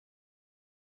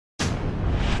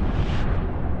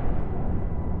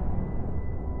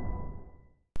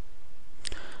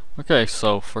Okay,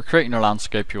 so for creating your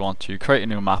landscape you want to create a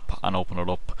new map and open it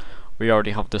up. We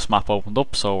already have this map opened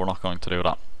up, so we're not going to do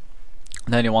that.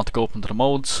 And then you want to go up into the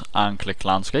modes and click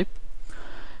landscape,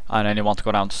 and then you want to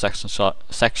go down to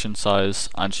section size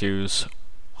and choose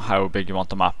how big you want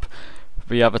the map.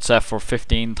 We have it set for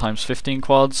 15 times 15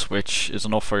 quads, which is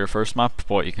enough for your first map,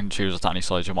 but you can choose it to any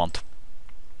size you want.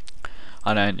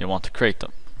 And then you want to create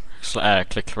them.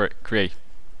 Click create.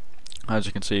 As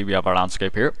you can see, we have our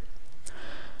landscape here.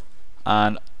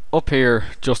 And up here,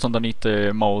 just underneath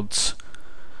the modes,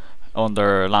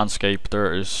 under landscape,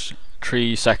 there is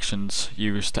 3 sections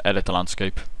used to edit the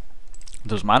landscape.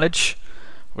 There's manage,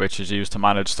 which is used to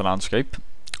manage the landscape;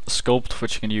 sculpt,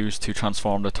 which you can use to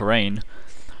transform the terrain;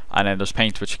 and then there's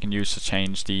paint, which you can use to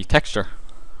change the texture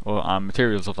and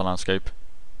materials of the landscape.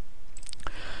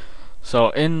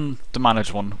 So in the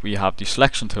manage one, we have the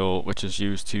selection tool, which is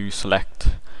used to select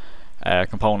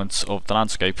components of the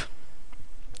landscape.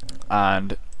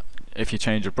 And if you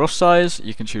change your brush size,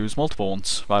 you can choose multiple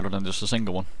ones rather than just a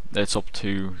single one. It's up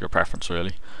to your preference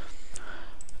really.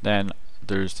 Then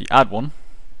there's the add one,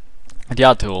 and the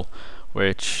add tool,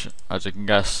 which, as you can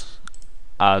guess,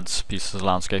 adds pieces of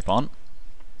landscape on.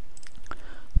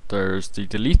 There's the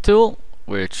delete tool,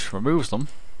 which removes them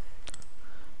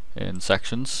in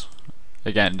sections.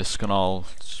 Again, this can all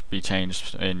be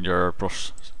changed in your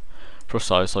brush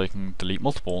size, so you can delete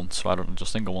multiple ones rather than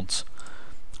just single ones.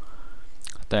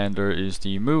 Then there is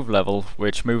the move level,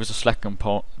 which moves the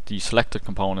selected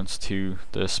components to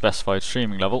the specified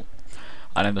streaming level.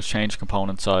 And then there's change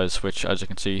component size, which, as you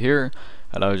can see here,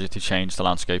 allows you to change the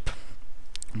landscape,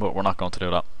 but we're not going to do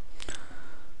that.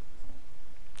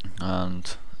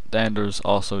 And then there's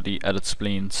also the edit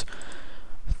spleens.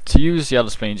 To use the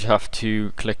edit spleens, you have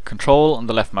to click Control on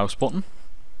the left mouse button,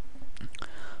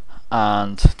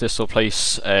 and this will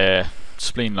place a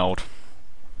spleen node.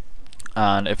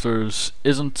 And if there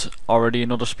isn't already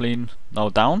another spleen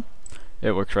node down,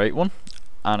 it will create one,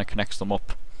 and it connects them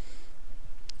up.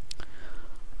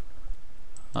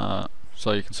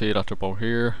 So you can see that they're both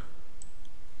here,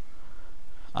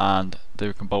 and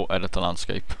they can both edit the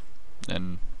landscape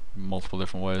in multiple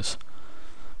different ways,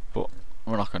 but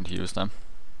we're not going to use them.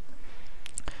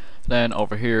 Then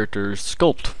over here there's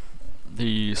Sculpt,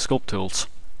 the sculpt tools.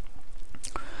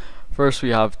 First we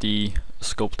have the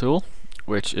Sculpt tool,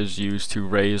 which is used to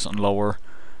raise and lower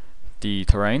the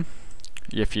terrain.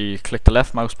 If you click the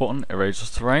left mouse button, it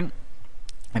raises the terrain.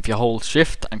 If you hold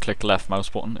shift and click the left mouse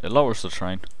button, it lowers the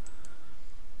terrain.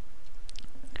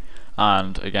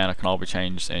 And again, it can all be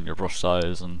changed in your brush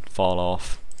size and fall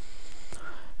off.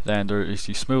 Then there is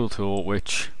the smooth tool,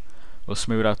 which will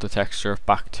smooth out the texture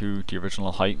back to the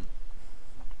original height,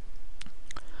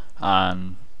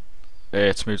 and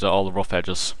it smooths out all the rough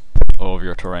edges of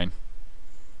your terrain.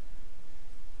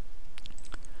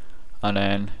 And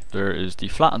then there is the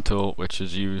Flatten Tool, which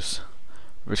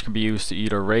can be used to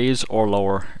either raise or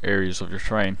lower areas of your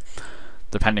terrain,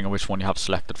 depending on which one you have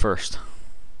selected first.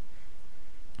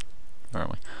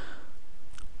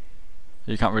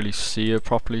 You can't really see it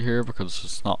properly here because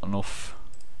it's not enough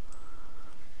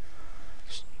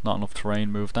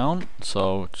terrain moved down.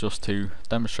 So just to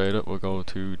demonstrate it, we'll go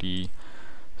to the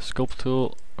Sculpt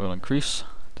tool. We'll increase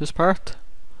this part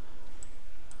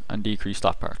and decrease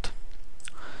that part.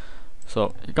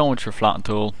 So you're going with your Flatten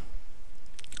tool,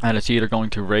 and it's either going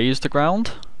to raise the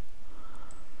ground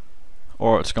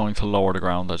or it's going to lower the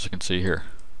ground, as you can see here.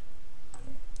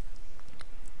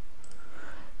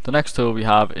 The next tool we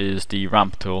have is the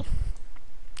ramp tool.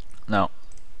 Now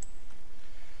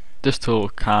this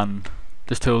tool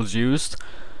is used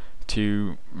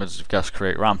to, as you've guessed,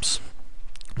 create ramps.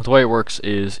 But the way it works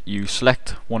is you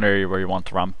select one area where you want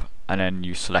to ramp, and then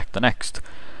you select the next,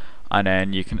 and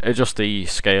then you can adjust the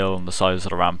scale and the size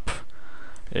of the ramp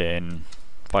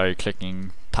by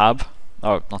clicking the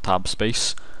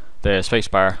space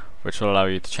bar, which will allow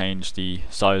you to change the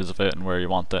size of it and where you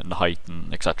want it and the height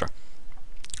and etc.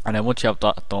 And then once you have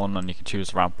that done, and you can choose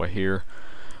the ramp right here,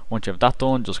 once you have that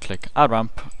done, just click add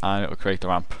ramp and it will create the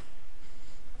ramp.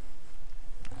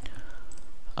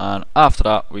 And after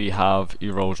that we have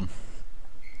erosion.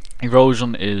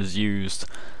 Erosion is used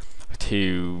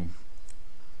to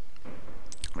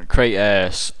create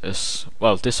this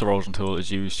erosion tool is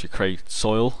used to create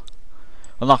soil.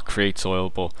 Well, not create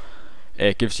soil, but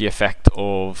it gives the effect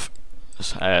of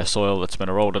soil that's been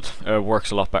eroded. It works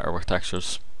a lot better with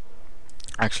textures.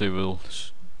 Actually, we'll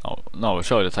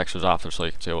show you the textures after so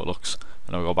you can see how it looks,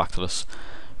 and then we'll go back to this.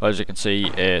 But as you can see,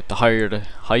 the higher the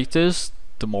height is,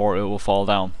 the more it will fall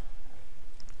down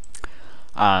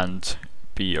and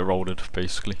be eroded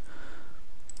basically.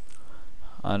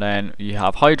 And then you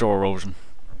have hydro erosion,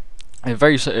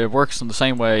 It works in the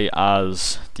same way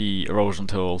as the erosion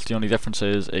tool. The only difference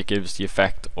is it gives the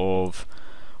effect of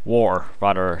water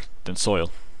rather than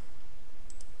soil.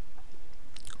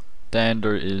 Then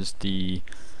there is the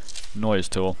noise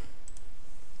tool,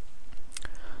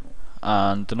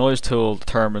 and the noise tool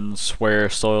determines where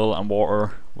soil and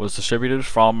water was distributed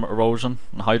from erosion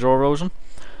and hydro erosion,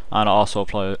 and it also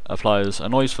applies a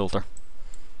noise filter.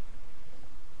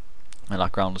 And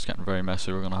that ground is getting very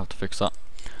messy, we're going to have to fix that.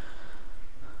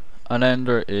 And then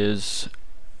there is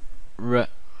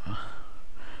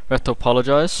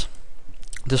retopologize.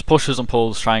 This pushes and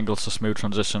pulls triangles to smooth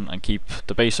transition and keep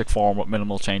the basic form with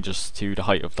minimal changes to the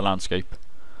height of the landscape.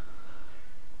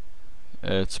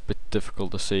 It's a bit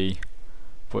difficult to see,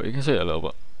 but you can see it a little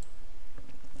bit.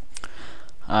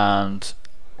 And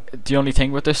the only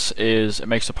thing with this is it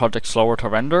makes the project slower to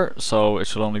render, so it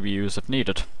should only be used if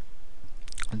needed.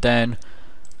 Then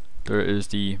there is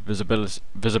the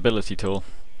visibility tool.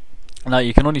 Now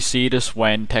you can only see this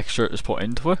when texture is put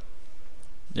into it.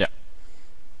 Yeah.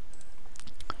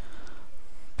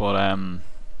 But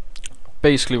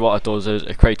basically what it does is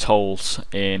it creates holes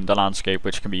in the landscape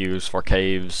which can be used for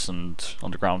caves and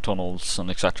underground tunnels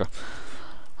and etc.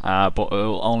 But it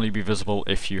will only be visible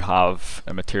if you have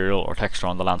a material or texture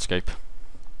on the landscape.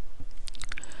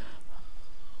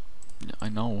 Yeah, I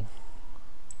know.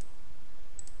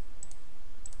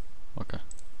 Okay,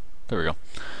 there we go.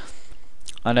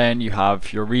 And then you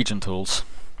have your region tools,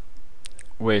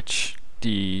 which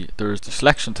there's the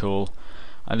selection tool,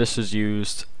 and this is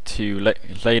used to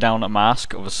lay down a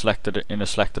mask of a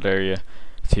selected area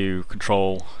to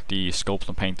control the sculpt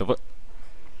and paint of it.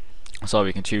 So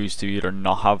we can choose to either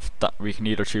not have that. We can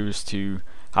either choose to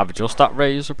have just that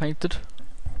raised or painted.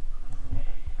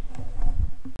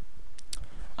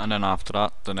 And then after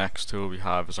that, the next tool we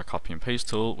have is our copy and paste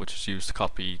tool, which is used to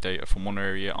copy data from one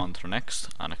area onto the next,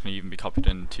 and it can even be copied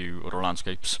into other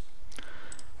landscapes.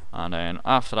 And then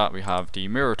after that we have the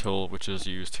mirror tool, which is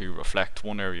used to reflect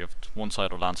one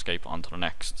side of the landscape onto the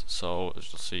next. So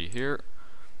as you'll see here,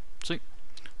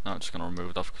 now I'm just going to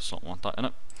remove that because I don't want that in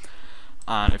it.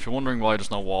 And if you're wondering why there's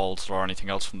no walls or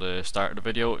anything else from the start of the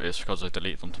video, it's because I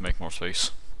deleted them to make more space.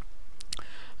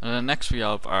 And then next we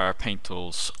have our paint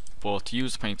tools. But to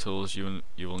use the paint tools you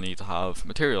will need to have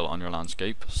material on your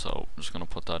landscape, so I'm just going to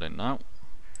put that in now.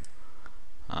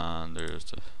 And there's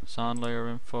the sand layer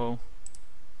info,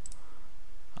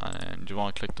 and then you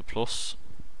want to click the plus,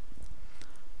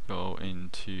 go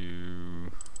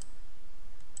into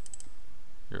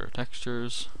your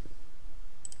textures.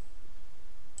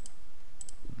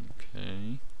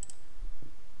 Okay.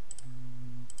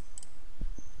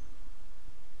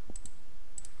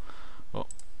 Well,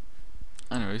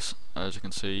 anyways, as you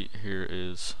can see, here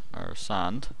is our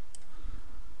sand,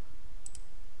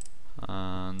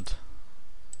 and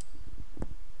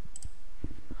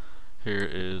here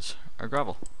is our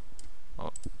gravel.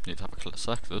 Oh, need to have it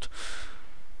selected.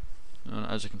 And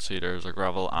as you can see, there's our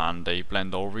gravel, and they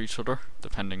blend over each other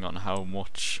depending on how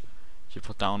much you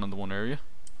put down in the one area.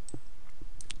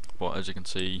 But as you can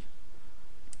see,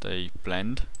 they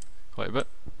blend quite a bit,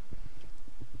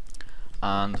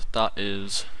 and that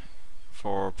is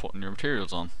for putting your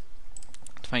materials on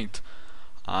to paint.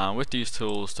 With these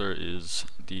tools there is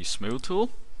the smooth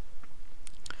tool,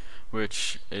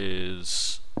 which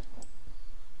is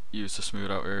used to smooth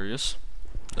out areas,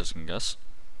 as you can guess.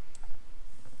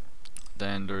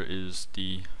 Then there is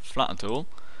the flatten tool,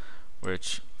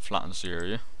 which flattens the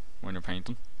area when you're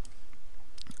painting.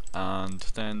 And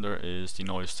then there is the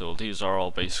noise tool. These are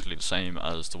all basically the same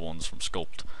as the ones from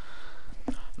Sculpt.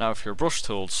 Now for your brush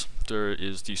tools, there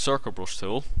is the circle brush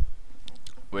tool,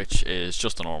 which is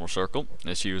just a normal circle.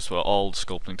 It's used with all the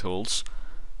sculpting tools,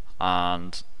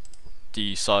 and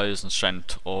the size and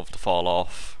strength of the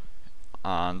falloff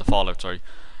and the fallout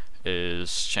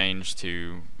is changed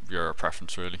to your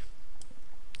preference really.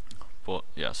 But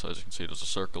yeah, so as you can see, there's a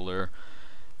circle there.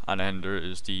 And then there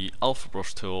is the alpha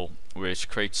brush tool, which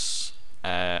creates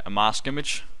a mask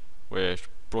image with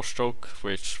brush stroke,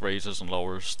 which raises and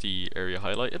lowers the area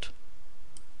highlighted,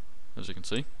 as you can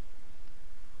see.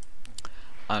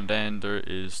 And then there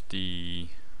is the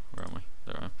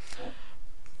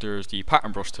there's the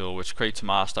pattern brush tool, which creates a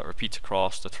mask that repeats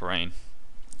across the terrain,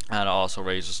 and it also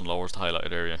raises and lowers the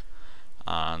highlighted area.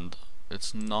 And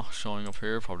it's not showing up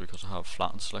here, probably because I have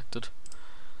flatten selected.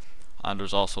 And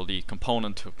there's also the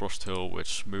component brush tool,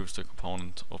 which moves the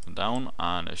component up and down,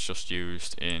 and it's just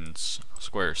used in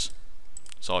squares.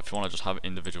 So if you want to just have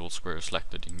individual squares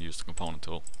selected, you can use the component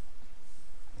tool.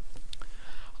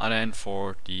 And then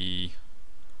for the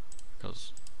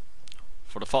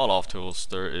fall off tools,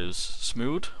 there is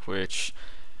smooth, which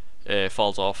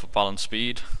falls off at balance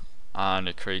speed, and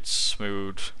it creates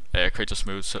a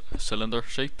smooth cylinder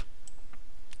shape.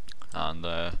 And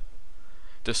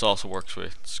this also works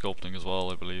with sculpting as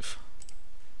well, I believe.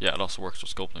 Yeah, it also works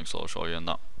with sculpting, so I'll show you in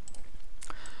that.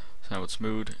 So now it's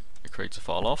smooth, it creates a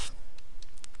fall off.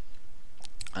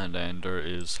 And then there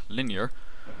is linear,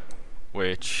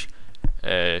 which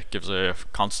gives a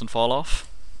constant fall off.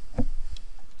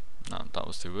 No, that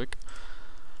was too big.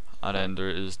 And then there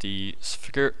is the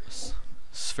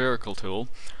spherical tool,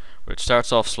 which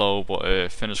starts off slow, but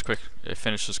it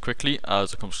finishes quickly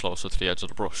as it comes closer to the edge of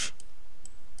the brush.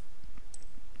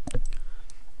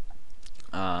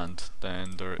 And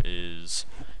then there is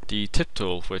the tip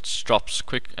tool, which drops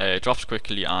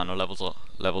quickly and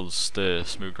levels the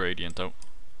smooth gradient out.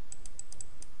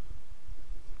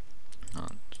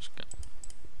 And just get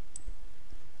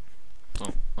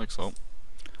so like so.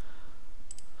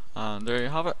 And there you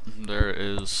have it. There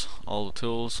is all the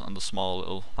tools and the small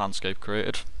little landscape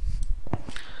created.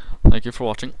 Thank you for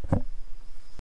watching.